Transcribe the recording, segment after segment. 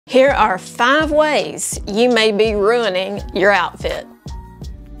Here are 5 ways you may be ruining your outfit.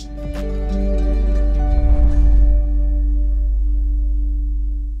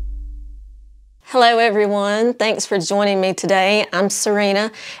 Hello everyone, thanks for joining me today. I'm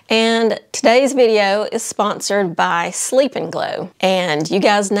Serena and today's video is sponsored by Sleep & Glow. And you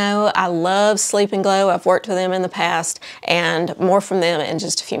guys know I love Sleep & Glow. I've worked with them in the past and more from them in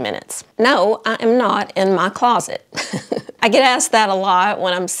just a few minutes. No, I am not in my closet. I get asked that a lot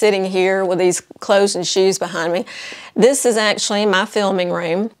when I'm sitting here with these clothes and shoes behind me. This is actually my filming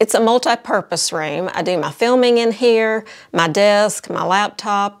room. It's a multi-purpose room. I do my filming in here, my desk, my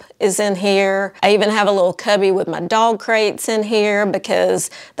laptop is in here. I even have a little cubby with my dog crates in here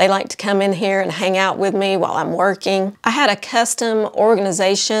because they like to come in here and hang out with me while I'm working. I had a custom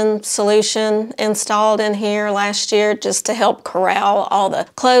organization solution installed in here last year just to help corral all the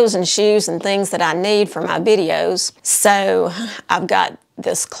clothes and shoes and things that I need for my videos. So I've got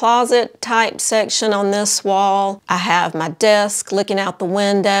this closet type section on this wall. I have my desk looking out the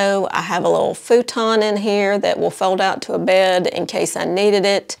window. I have a little futon in here that will fold out to a bed in case I needed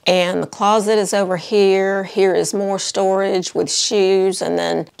it. And the closet is over here. Here is more storage with shoes, and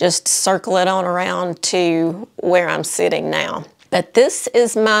then just circle it on around to where I'm sitting now. But this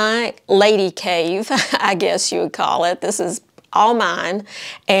is my lady cave, I guess you would call it. This is all mine.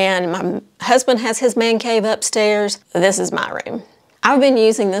 And my husband has his man cave upstairs. This is my room. I've been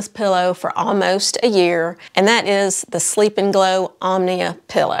using this pillow for almost a year, and that is the Sleep & Glow Omnia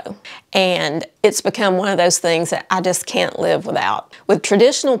pillow. And it's become one of those things that I just can't live without. With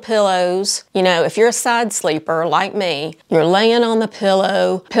traditional pillows, you know, if you're a side sleeper like me, you're laying on the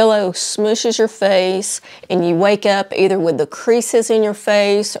pillow smooshes your face, and you wake up either with the creases in your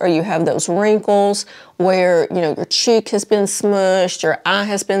face or you have those wrinkles where, you know, your cheek has been smushed, your eye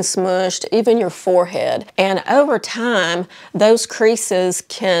has been smushed, even your forehead. And over time, those creases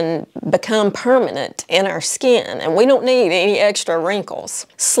can become permanent in our skin, and we don't need any extra wrinkles.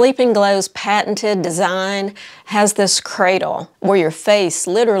 Sleep & Glow's patented design has this cradle where your face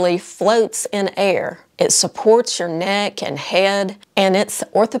literally floats in air. It supports your neck and head, and its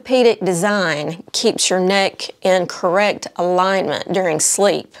orthopedic design keeps your neck in correct alignment during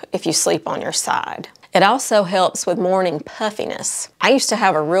sleep if you sleep on your side. It also helps with morning puffiness. I used to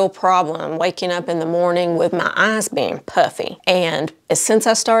have a real problem waking up in the morning with my eyes being puffy. And since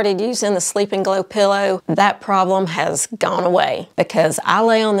I started using the Sleep & Glow pillow, that problem has gone away because I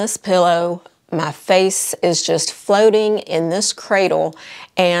lay on this pillow, my face is just floating in this cradle,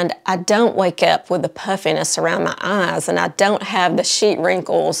 and I don't wake up with the puffiness around my eyes, and I don't have the sheet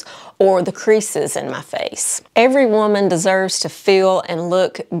wrinkles or the creases in my face. Every woman deserves to feel and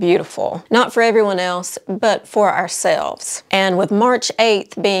look beautiful. Not for everyone else, but for ourselves. And with March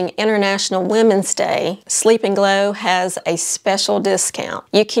 8th being International Women's Day, Sleep & Glow has a special discount.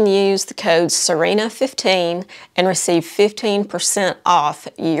 You can use the code SERENA15 and receive 15% off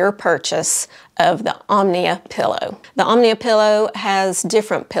your purchase of the Omnia pillow. The Omnia pillow has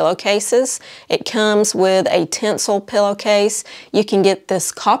different pillowcases. It comes with a tinsel pillowcase. You can get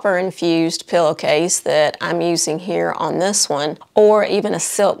this copper infused pillowcase that I'm using here on this one, or even a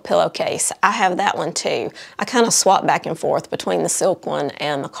silk pillowcase. I have that one too. I kind of swap back and forth between the silk one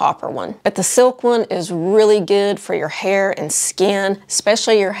and the copper one. But the silk one is really good for your hair and skin,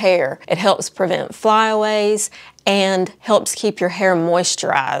 especially your hair. It helps prevent flyaways and helps keep your hair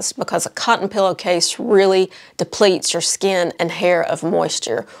moisturized because a cotton pillowcase really depletes your skin and hair of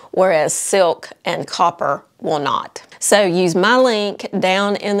moisture, whereas silk and copper will not. So use my link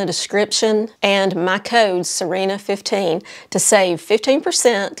down in the description and my code SERENA15 to save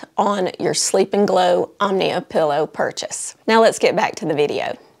 15% on your Sleep & Glow Omnia pillow purchase. Now let's get back to the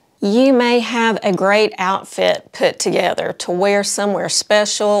video. You may have a great outfit put together to wear somewhere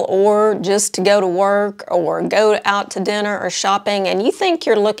special or just to go to work or go out to dinner or shopping, and you think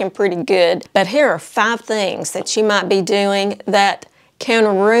you're looking pretty good. But here are 5 things that you might be doing that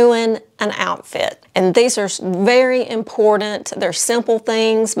can ruin an outfit. And these are very important. They're simple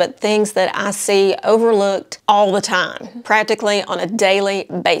things, but things that I see overlooked all the time, practically on a daily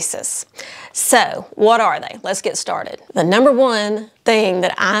basis. So, what are they? Let's get started. The number one thing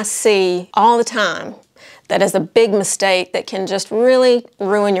that I see all the time that is a big mistake that can just really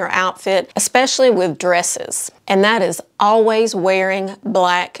ruin your outfit, especially with dresses, and that is always wearing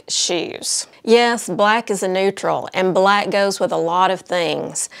black shoes. Yes, black is a neutral, and black goes with a lot of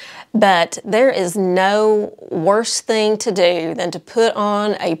things, but there is no worse thing to do than to put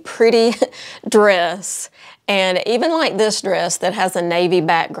on a pretty dress. And even like this dress that has a navy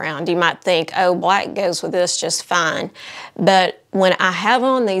background, you might think, oh, black goes with this just fine. But when I have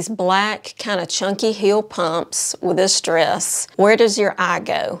on these black kind of chunky heel pumps with this dress, where does your eye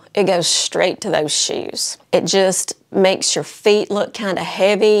go? It goes straight to those shoes. It just makes your feet look kind of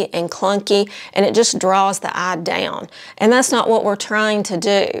heavy and clunky, and it just draws the eye down. And that's not what we're trying to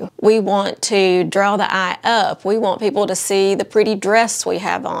do. We want to draw the eye up. We want people to see the pretty dress we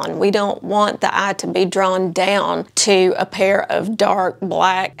have on. We don't want the eye to be drawn down to a pair of dark,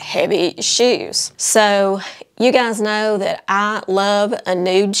 black, heavy shoes. So you guys know that I love a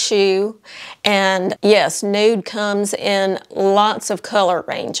nude shoe, and yes, nude comes in lots of color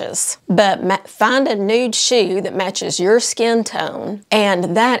ranges, but find a nude shoe that matches your skin tone,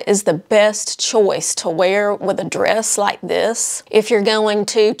 and that is the best choice to wear with a dress like this. If you're going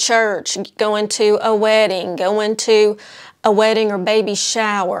to church, going to a wedding, going to a wedding or baby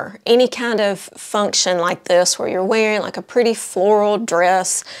shower, any kind of function like this where you're wearing like a pretty floral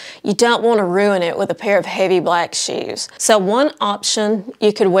dress, you don't want to ruin it with a pair of heavy black shoes. So one option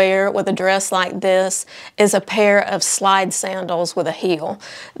you could wear with a dress like this is a pair of slide sandals with a heel.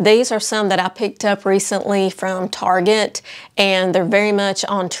 These are some that I picked up recently from Target, and they're very much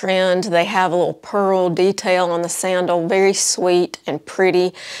on trend. They have a little pearl detail on the sandal, very sweet and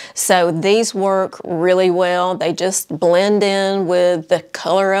pretty. So these work really well. They just blend in with the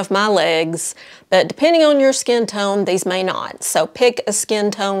color of my legs, but depending on your skin tone, these may not. So pick a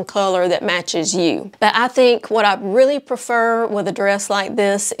skin tone color that matches you. But I think what I really prefer with a dress like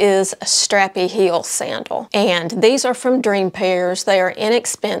this is a strappy heel sandal. And these are from Dream Pairs. They are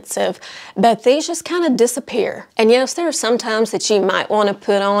inexpensive, but these just kind of disappear. And yes, there are some times that you might want to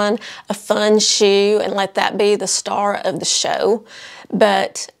put on a fun shoe and let that be the star of the show.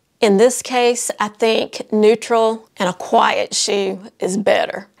 But in this case, I think neutral and a quiet shoe is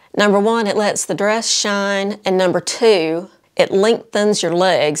better. Number one, it lets the dress shine, and number two, it lengthens your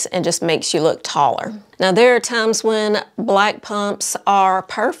legs and just makes you look taller. Now, there are times when black pumps are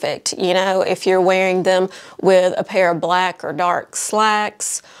perfect, you know, if you're wearing them with a pair of black or dark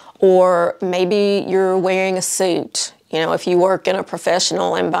slacks, or maybe you're wearing a suit. You know, if you work in a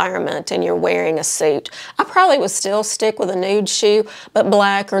professional environment and you're wearing a suit, I probably would still stick with a nude shoe, but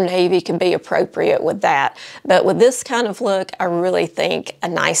black or navy could be appropriate with that. But with this kind of look, I really think a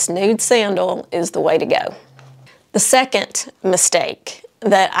nice nude sandal is the way to go. The second mistake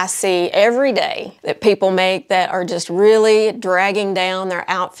that I see every day that people make that are just really dragging down their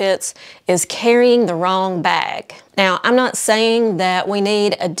outfits is carrying the wrong bag. Now, I'm not saying that we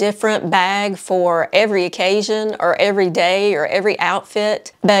need a different bag for every occasion or every day or every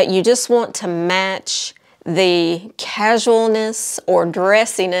outfit, but you just want to match the casualness or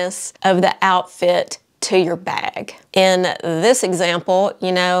dressiness of the outfit to your bag. In this example,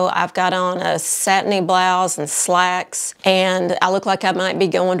 you know, I've got on a satiny blouse and slacks, and I look like I might be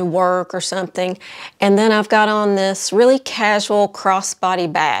going to work or something. And then I've got on this really casual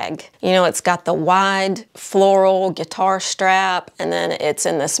crossbody bag. You know, it's got the wide floral guitar strap, and then it's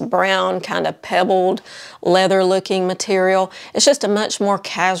in this brown kind of pebbled leather looking material. It's just a much more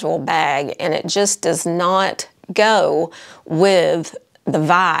casual bag, and it just does not go with the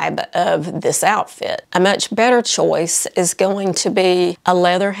vibe of this outfit. A much better choice is going to be a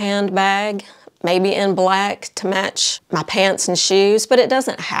leather handbag, maybe in black to match my pants and shoes, but it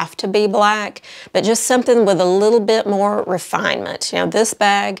doesn't have to be black, but just something with a little bit more refinement. You know, this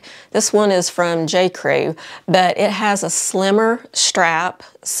bag, this one is from J. Crew, but it has a slimmer strap,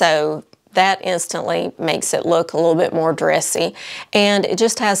 so that instantly makes it look a little bit more dressy, and it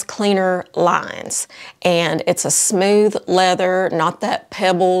just has cleaner lines, and it's a smooth leather, not that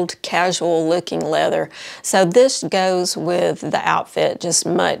pebbled casual looking leather, so this goes with the outfit just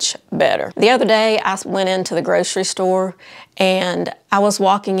much better. The other day I went into the grocery store and I was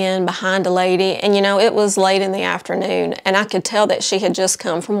walking in behind a lady, and you know, it was late in the afternoon, and I could tell that she had just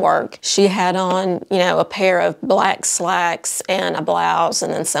come from work. She had on, you know, a pair of black slacks and a blouse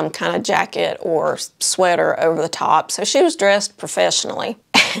and then some kind of jacket or sweater over the top. So she was dressed professionally.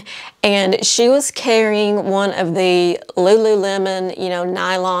 And she was carrying one of the Lululemon, you know,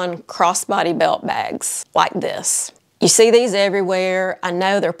 nylon crossbody belt bags like this. You see these everywhere. I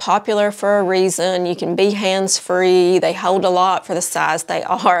know they're popular for a reason. You can be hands-free. They hold a lot for the size they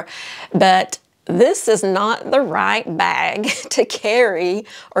are. But this is not the right bag to carry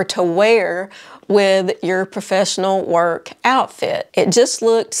or to wear with your professional work outfit. It just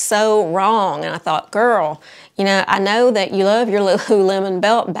looked so wrong, and I thought, girl, you know, I know that you love your Lululemon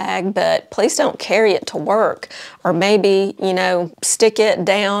belt bag, but please don't carry it to work. Or maybe, you know, stick it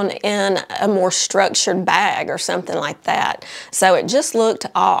down in a more structured bag or something like that. So it just looked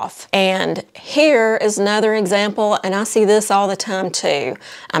off. And here is another example, and I see this all the time too.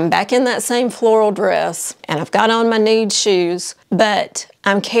 I'm back in that same floral dress, and I've got on my nude shoes, but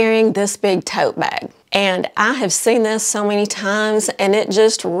I'm carrying this big tote bag. And I have seen this so many times, and it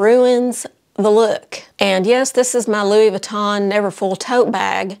just ruins the look. And yes, this is my Louis Vuitton Neverfull tote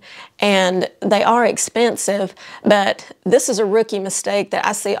bag, and they are expensive, but this is a rookie mistake that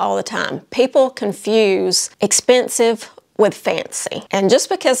I see all the time. People confuse expensive with fancy. And just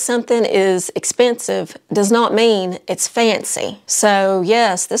because something is expensive does not mean it's fancy. So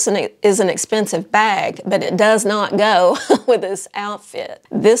yes, this is an expensive bag, but it does not go with this outfit.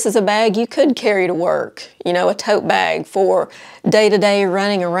 This is a bag you could carry to work, you know, a tote bag for day-to-day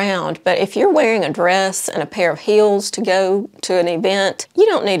running around. But if you're wearing a dress and a pair of heels to go to an event, you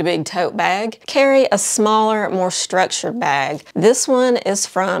don't need a big tote bag. Carry a smaller, more structured bag. This one is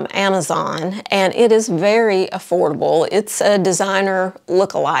from Amazon, and it is very affordable. It's a designer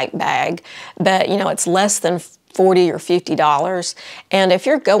look-alike bag, but you know, it's less than $40 or $50. And if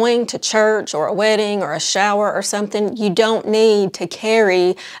you're going to church or a wedding or a shower or something, you don't need to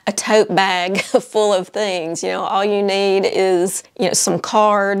carry a tote bag full of things. You know, all you need is, you know, some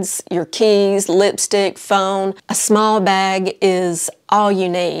cards, your keys, lipstick, phone. A small bag is all you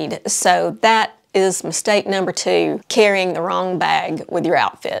need. So that is mistake number 2, carrying the wrong bag with your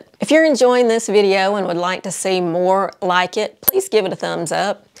outfit. If you're enjoying this video and would like to see more like it, please give it a thumbs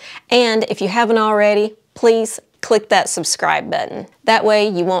up. And if you haven't already, please click that subscribe button. That way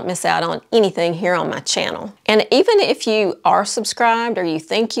you won't miss out on anything here on my channel. And even if you are subscribed or you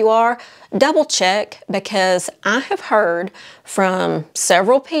think you are, double check, because I have heard from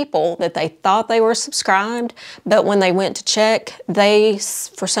several people that they thought they were subscribed, but when they went to check, they,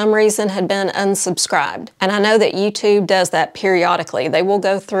 for some reason, had been unsubscribed. And I know that YouTube does that periodically. They will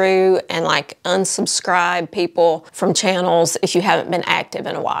go through and like unsubscribe people from channels if you haven't been active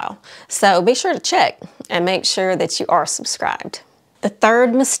in a while. So be sure to check and make sure that you are subscribed. The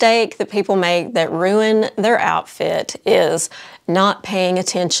third mistake that people make that ruin their outfit is not paying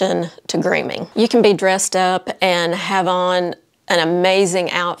attention to grooming. You can be dressed up and have on an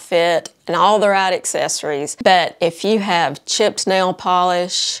amazing outfit and all the right accessories, but if you have chipped nail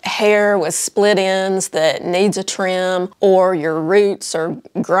polish, hair with split ends that needs a trim, or your roots are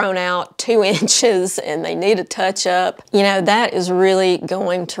grown out 2 inches and they need a touch up, you know, that is really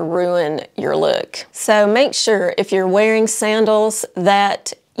going to ruin your look. So make sure if you're wearing sandals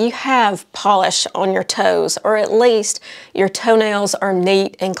that you have polish on your toes, or at least your toenails are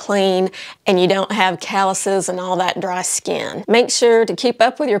neat and clean and you don't have calluses and all that dry skin. Make sure to keep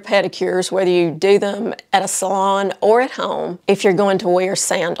up with your pedicures, whether you do them at a salon or at home, if you're going to wear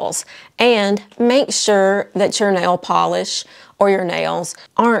sandals. And make sure that your nail polish or your nails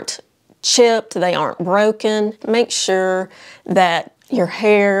aren't chipped, they aren't broken. Make sure that your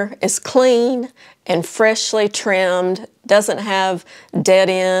hair is clean and freshly trimmed, doesn't have dead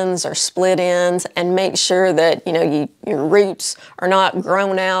ends or split ends, and make sure that, you know, your roots are not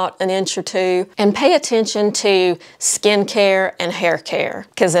grown out an inch or 2. And pay attention to skincare and hair care,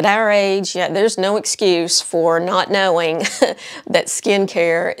 because at our age, yeah, there's no excuse for not knowing that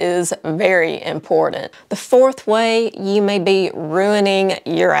skincare is very important. The fourth way you may be ruining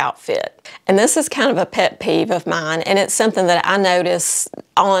your outfit, and this is kind of a pet peeve of mine, and it's something that I notice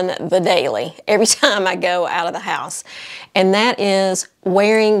on the daily, every time I go out of the house, and that is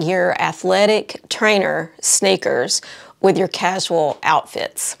wearing your athletic trainer sneakers with your casual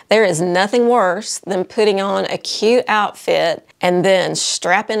outfits. There is nothing worse than putting on a cute outfit and then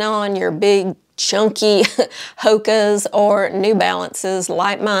strapping on your big chunky Hokas or New Balances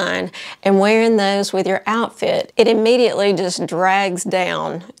like mine and wearing those with your outfit. It immediately just drags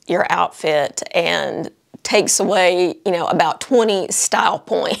down your outfit and takes away, you know, about 20 style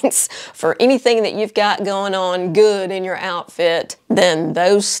points for anything that you've got going on good in your outfit. Then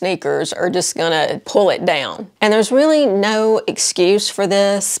those sneakers are just gonna pull it down. And there's really no excuse for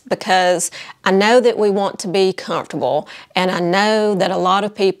this, because I know that we want to be comfortable, and I know that a lot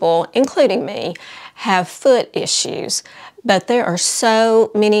of people, including me, have foot issues. But there are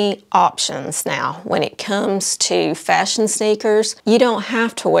so many options now when it comes to fashion sneakers. You don't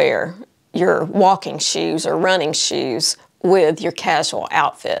have to wear your walking shoes or running shoes with your casual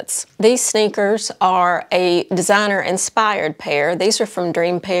outfits. These sneakers are a designer-inspired pair. These are from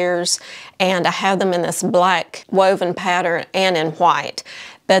Dream Pairs, and I have them in this black woven pattern and in white.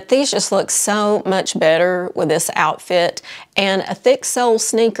 but these just look so much better with this outfit. And a thick sole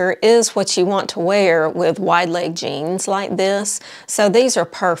sneaker is what you want to wear with wide leg jeans like this. So these are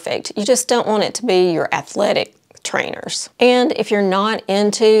perfect. You just don't want it to be your athletic trainers. And if you're not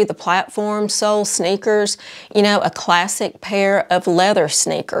into the platform sole sneakers, you know, a classic pair of leather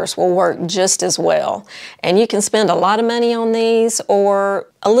sneakers will work just as well. And you can spend a lot of money on these or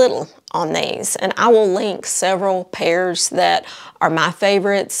a little on these. And I will link several pairs that are my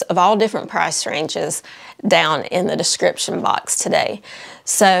favorites of all different price ranges down in the description box today.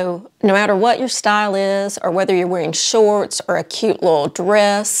 So no matter what your style is, or whether you're wearing shorts or a cute little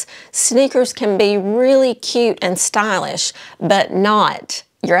dress, sneakers can be really cute and stylish, but not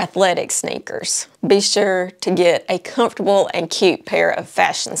your athletic sneakers. Be sure to get a comfortable and cute pair of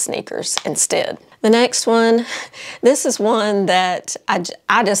fashion sneakers instead. The next one, this is one that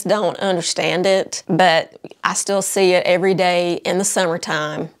I just don't understand it, but I still see it every day in the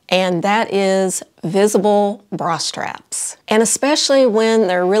summertime, and that is visible bra straps. And especially when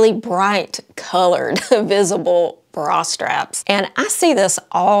they're really bright colored visible bra straps. And I see this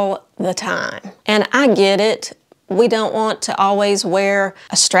all the time, and I get it. We don't want to always wear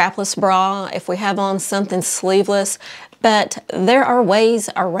a strapless bra if we have on something sleeveless, but there are ways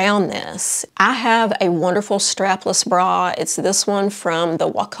around this. I have a wonderful strapless bra. It's this one from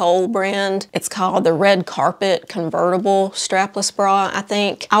the RAKUTEN brand. It's called the Red Carpet Convertible Strapless Bra, I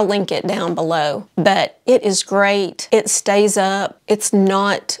think. I'll link it down below. But it is great. It stays up. It's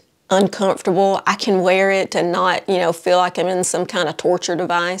not uncomfortable. I can wear it and not, you know, feel like I'm in some kind of torture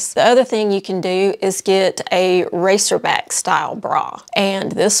device. The other thing you can do is get a racerback style bra.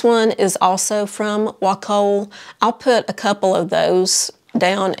 And this one is also from RAKUTEN. I'll put a couple of those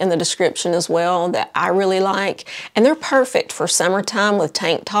down in the description as well that I really like. And they're perfect for summertime with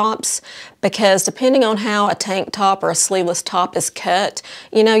tank tops, because depending on how a tank top or a sleeveless top is cut,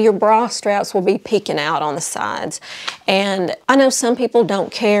 you know, your bra straps will be peeking out on the sides. And I know some people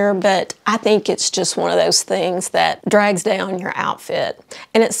don't care, but I think it's just one of those things that drags down your outfit.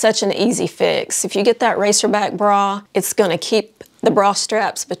 And it's such an easy fix. If you get that racerback bra, it's gonna keep the bra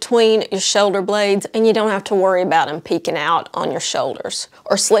straps between your shoulder blades, and you don't have to worry about them peeking out on your shoulders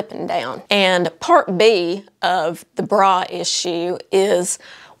or slipping down. And part B of the bra issue is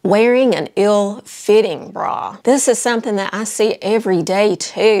wearing an ill-fitting bra. This is something that I see every day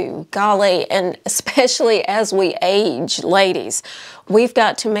too, golly, and especially as we age, ladies, we've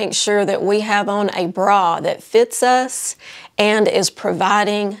got to make sure that we have on a bra that fits us and is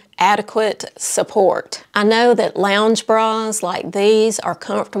providing adequate support. I know that lounge bras like these are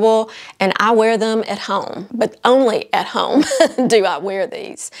comfortable, and I wear them at home, but only at home do I wear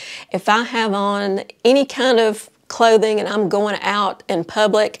these. If I have on any kind of clothing and I'm going out in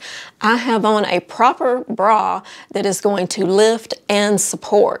public, I have on a proper bra that is going to lift and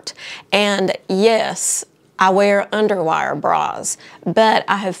support. And yes, I wear underwire bras, but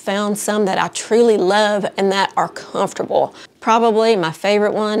I have found some that I truly love and that are comfortable. Probably my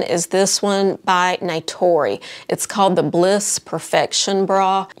favorite one is this one by NUDE. It's called the Bliss Perfection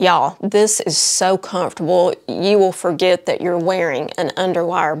Bra. Y'all, this is so comfortable, you will forget that you're wearing an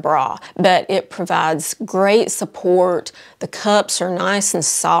underwire bra, but it provides great support. The cups are nice and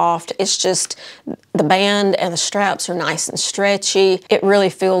soft. It's just, the band and the straps are nice and stretchy. It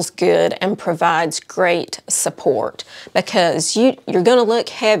really feels good and provides great support, because you're gonna look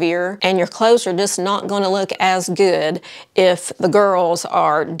heavier and your clothes are just not gonna look as good if the girls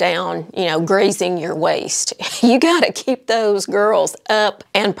are down, you know, grazing your waist. You gotta keep those girls up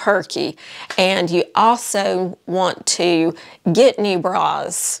and perky. And you also want to get new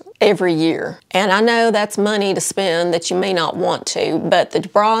bras every year. And I know that's money to spend that you may not want to, but the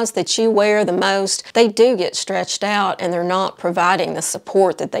bras that you wear the most, they do get stretched out and they're not providing the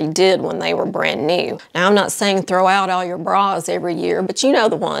support that they did when they were brand new. Now, I'm not saying throw out all your bras every year, but you know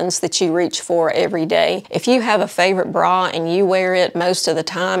the ones that you reach for every day. If you have a favorite bra and you wear it most of the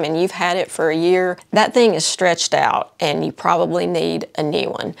time and you've had it for a year, that thing is stretched out and you probably need a new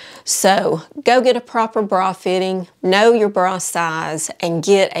one. So go get a proper bra fitting, know your bra size, and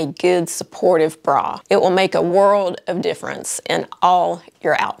get a good supportive bra. It will make a world of difference in all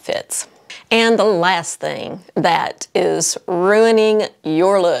your outfits. And the last thing that is ruining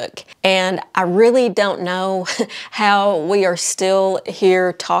your look, and I really don't know how we are still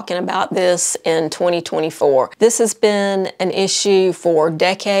here talking about this in 2024. This has been an issue for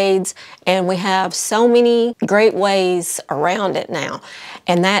decades, and we have so many great ways around it now,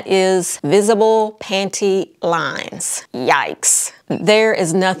 and that is visible panty lines. Yikes. There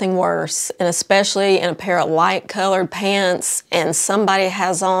is nothing worse, and especially in a pair of light colored pants and somebody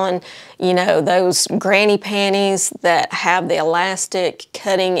has on, you know, those granny panties that have the elastic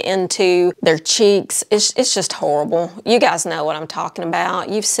cutting into their cheeks. It's just horrible. You guys know what I'm talking about.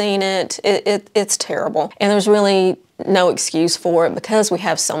 You've seen it. It's terrible. And there's really no excuse for it because we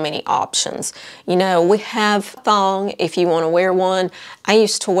have so many options. You know, we have thong if you want to wear one. I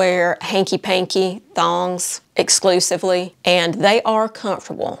used to wear hanky-panky thongs exclusively, and they are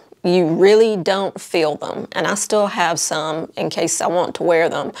comfortable. You really don't feel them, and I still have some in case I want to wear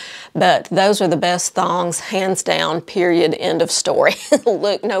them, but those are the best thongs, hands down, period, end of story.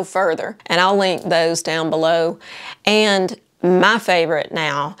 Look no further, and I'll link those down below. And my favorite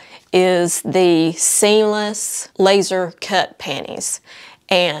now is the seamless laser cut panties,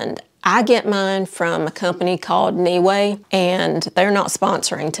 and I get mine from a company called NUDE, and they're not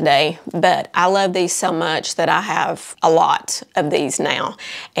sponsoring today, but I love these so much that I have a lot of these now,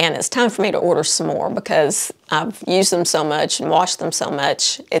 and it's time for me to order some more because I've used them so much and washed them so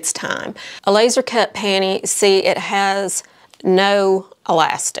much. It's time. A laser cut panty, see, it has no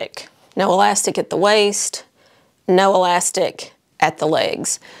elastic at the waist, no elastic at the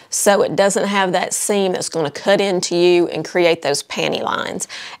legs. So it doesn't have that seam that's going to cut into you and create those panty lines.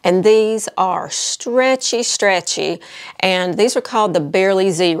 And these are stretchy, stretchy, and these are called the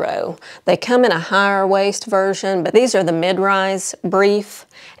Barely Zero. They come in a higher waist version, but these are the mid-rise brief.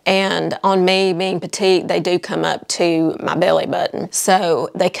 And on me, being petite, they do come up to my belly button. So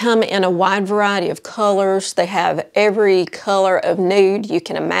they come in a wide variety of colors. They have every color of nude you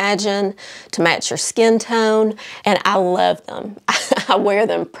can imagine to match your skin tone, and I love them. I wear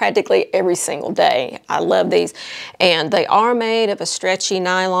them practically every single day. I love these. And they are made of a stretchy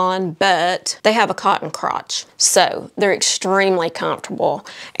nylon, but they have a cotton crotch. So they're extremely comfortable,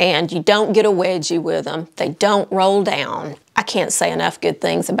 and you don't get a wedgie with them. They don't roll down. I can't say enough good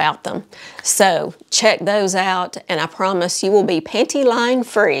things about them. So check those out, and I promise you will be panty line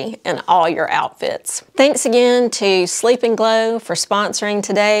free in all your outfits. Thanks again to Sleep and Glow for sponsoring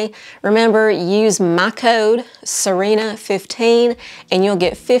today. Remember, use my code Serena15 and you'll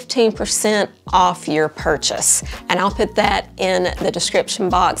get 15% off your purchase. And I'll put that in the description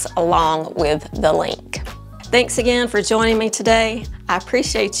box along with the link. Thanks again for joining me today. I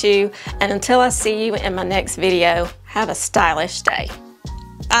appreciate you, and until I see you in my next video, have a stylish day.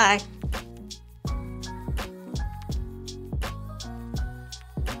 Bye.